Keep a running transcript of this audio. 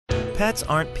pets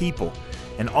aren't people,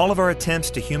 and all of our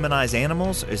attempts to humanize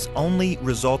animals is only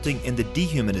resulting in the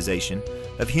dehumanization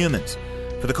of humans.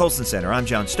 For the Colson Center, I'm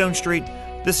John Stonestreet.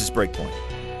 This is Breakpoint.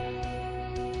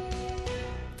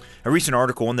 A recent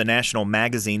article in the National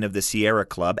Magazine of the Sierra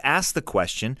Club asked the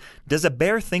question, does a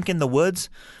bear think in the woods?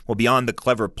 Well, beyond the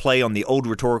clever play on the old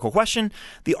rhetorical question,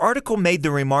 the article made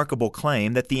the remarkable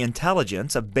claim that the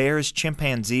intelligence of bears,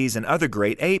 chimpanzees, and other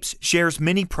great apes shares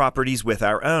many properties with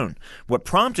our own. What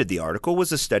prompted the article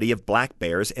was a study of black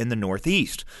bears in the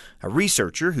Northeast. A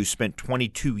researcher who spent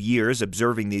 22 years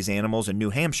observing these animals in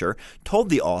New Hampshire told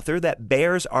the author that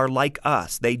bears are like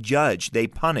us. They judge, they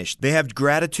punish, they have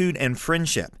gratitude and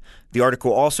friendship. The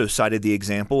article also cited the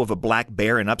example of a black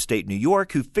bear in upstate New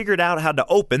York who figured out how to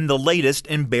open the latest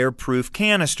in bear-proof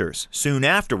canisters. Soon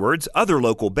afterwards, other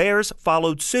local bears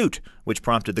followed suit, which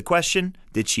prompted the question,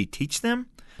 did she teach them?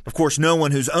 Of course, no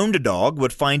one who's owned a dog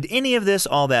would find any of this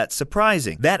all that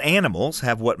surprising. That animals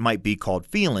have what might be called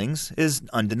feelings is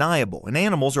undeniable, and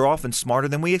animals are often smarter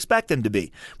than we expect them to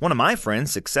be. One of my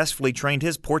friends successfully trained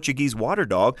his Portuguese water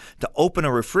dog to open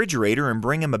a refrigerator and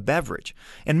bring him a beverage.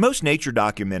 And most nature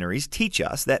documentaries teach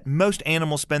us that most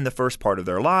animals spend the first part of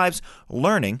their lives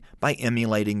learning by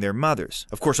emulating their mothers.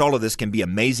 Of course, all of this can be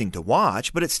amazing to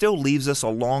watch, but it still leaves us a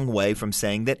long way from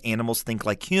saying that animals think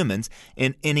like humans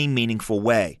in any meaningful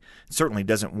way. It certainly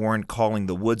doesn't warrant calling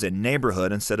the woods a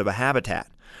neighborhood instead of a habitat.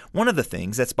 One of the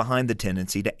things that's behind the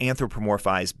tendency to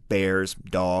anthropomorphize bears,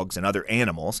 dogs, and other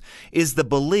animals is the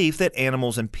belief that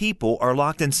animals and people are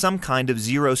locked in some kind of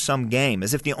zero-sum game,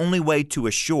 as if the only way to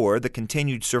assure the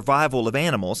continued survival of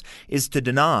animals is to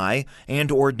deny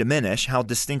and or diminish how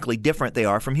distinctly different they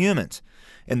are from humans.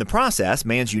 In the process,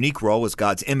 man's unique role as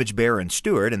God's image bearer and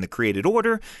steward in the created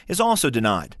order is also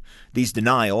denied. These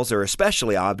denials are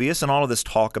especially obvious in all of this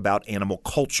talk about animal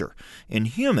culture. In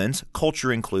humans,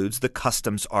 culture includes the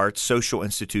customs, arts, social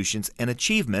institutions, and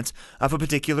achievements of a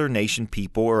particular nation,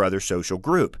 people, or other social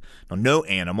group. Now, no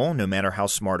animal, no matter how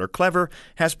smart or clever,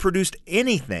 has produced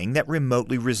anything that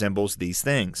remotely resembles these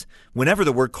things. Whenever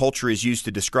the word culture is used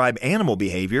to describe animal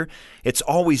behavior, it's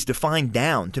always defined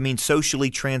down to mean socially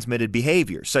transmitted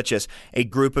behavior, such as a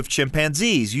group of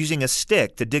chimpanzees using a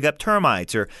stick to dig up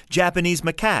termites or Japanese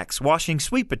macaques washing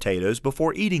sweet potatoes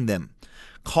before eating them.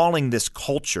 Calling this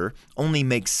culture only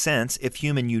makes sense if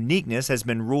human uniqueness has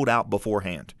been ruled out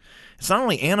beforehand. It's not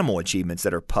only animal achievements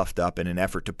that are puffed up in an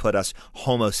effort to put us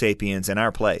Homo sapiens in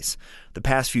our place. The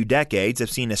past few decades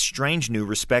have seen a strange new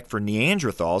respect for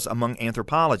Neanderthals among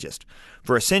anthropologists.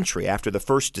 For a century after the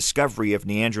first discovery of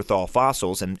Neanderthal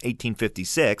fossils in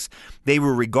 1856, they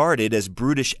were regarded as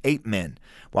brutish ape men.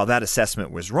 While that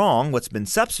assessment was wrong, what's been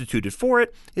substituted for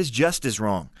it is just as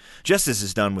wrong. Just as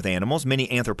is done with animals,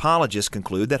 many anthropologists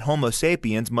conclude that Homo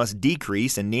sapiens must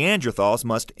decrease and Neanderthals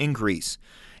must increase.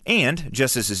 And,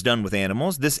 just as is done with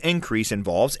animals, this increase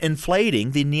involves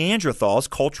inflating the Neanderthals'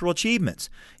 cultural achievements.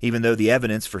 Even though the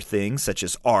evidence for things such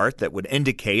as art that would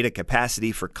indicate a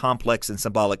capacity for complex and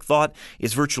symbolic thought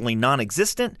is virtually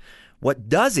non-existent, what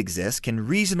does exist can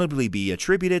reasonably be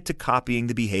attributed to copying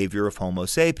the behavior of Homo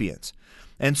sapiens.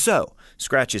 And so,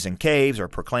 scratches in caves are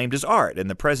proclaimed as art, and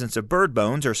the presence of bird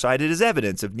bones are cited as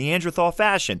evidence of Neanderthal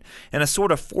fashion, and a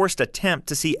sort of forced attempt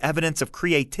to see evidence of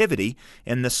creativity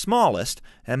in the smallest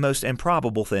and most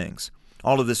improbable things.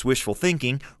 All of this wishful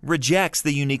thinking rejects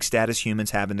the unique status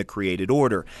humans have in the created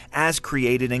order, as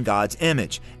created in God's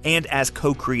image, and as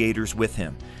co-creators with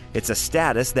Him. It's a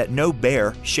status that no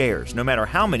bear shares, no matter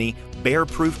how many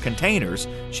bear-proof containers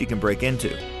she can break into.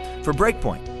 For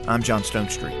Breakpoint, I'm John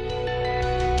Stonestreet.